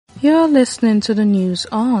You're listening to the news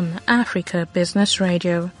on Africa Business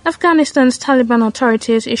Radio. Afghanistan's Taliban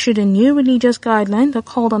authorities issued a new religious guideline that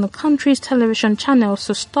called on the country's television channels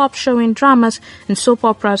to stop showing dramas and soap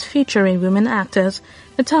operas featuring women actors.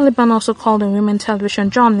 The Taliban also called on women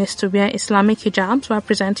television journalists to wear Islamic hijabs while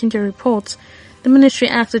presenting their reports. The ministry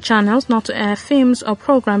asked the channels not to air films or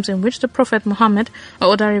programs in which the Prophet Mohammed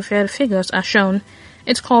or other revered figures are shown.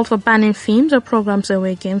 It's called for banning films or programs that were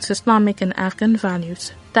against Islamic and Afghan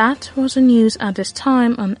values. That was the news at this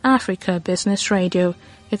time on Africa Business Radio.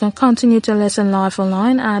 You can continue to listen live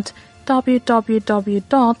online at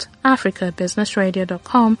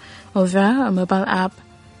www.africabusinessradio.com or via a mobile app.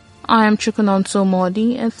 I am Chukunonso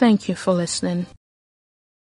Modi and thank you for listening.